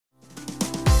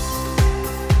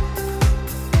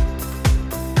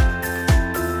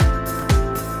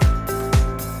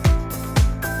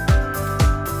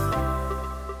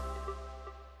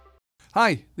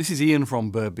Hi, this is Ian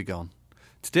from Bird Be Gone.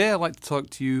 Today I'd like to talk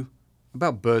to you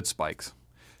about bird spikes.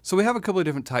 So we have a couple of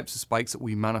different types of spikes that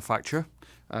we manufacture.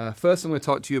 First I'm going to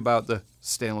talk to you about the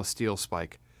stainless steel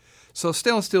spike. So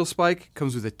stainless steel spike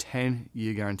comes with a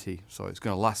 10-year guarantee, so it's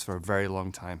going to last for a very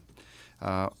long time.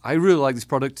 I really like this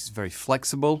product. It's very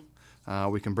flexible.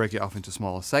 We can break it off into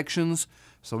smaller sections,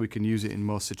 so we can use it in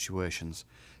most situations.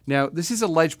 Now this is a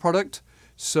ledge product,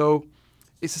 so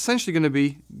it's essentially going to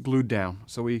be glued down.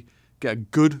 So we get a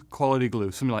good quality glue,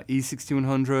 something like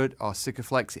E6100 or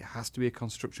Sikaflex. It has to be a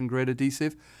construction grade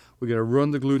adhesive. We're going to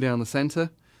run the glue down the center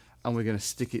and we're going to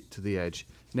stick it to the edge.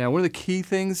 Now one of the key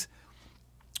things,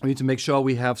 we need to make sure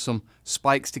we have some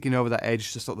spikes sticking over that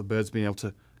edge to stop the birds being able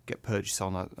to get perched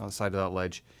on that side of that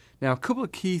ledge. Now a couple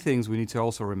of key things we need to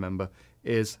also remember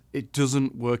is it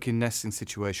doesn't work in nesting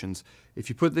situations. If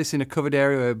you put this in a covered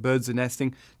area where birds are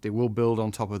nesting, they will build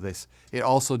on top of this. It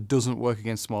also doesn't work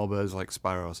against small birds like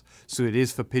sparrows. So it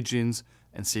is for pigeons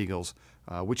and seagulls,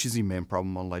 which is the main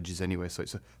problem on ledges anyway, so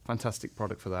it's a fantastic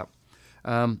product for that.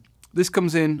 This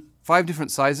comes in 5 different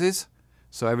sizes,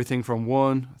 so everything from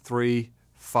 1, 3,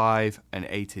 5 and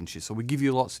 8 inches. So we give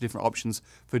you lots of different options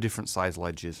for different size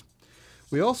ledges.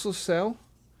 We also sell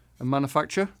and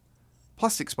manufacture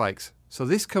plastic spikes. So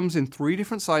this comes in 3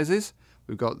 different sizes.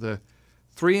 We've got the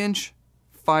 3-inch,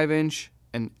 5-inch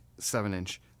and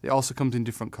 7-inch. It also comes in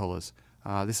different colors.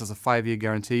 This has a 5-year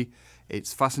guarantee.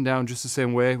 It's fastened down just the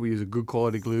same way. We use a good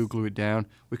quality glue it down.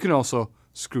 We can also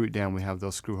screw it down. We have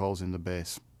those screw holes in the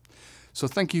base. So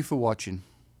thank you for watching.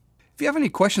 If you have any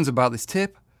questions about this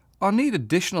tip or need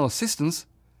additional assistance,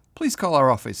 please call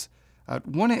our office at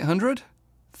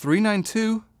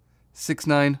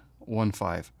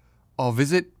 1-800-392-6915 or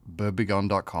visit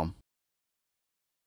birdbegone.com.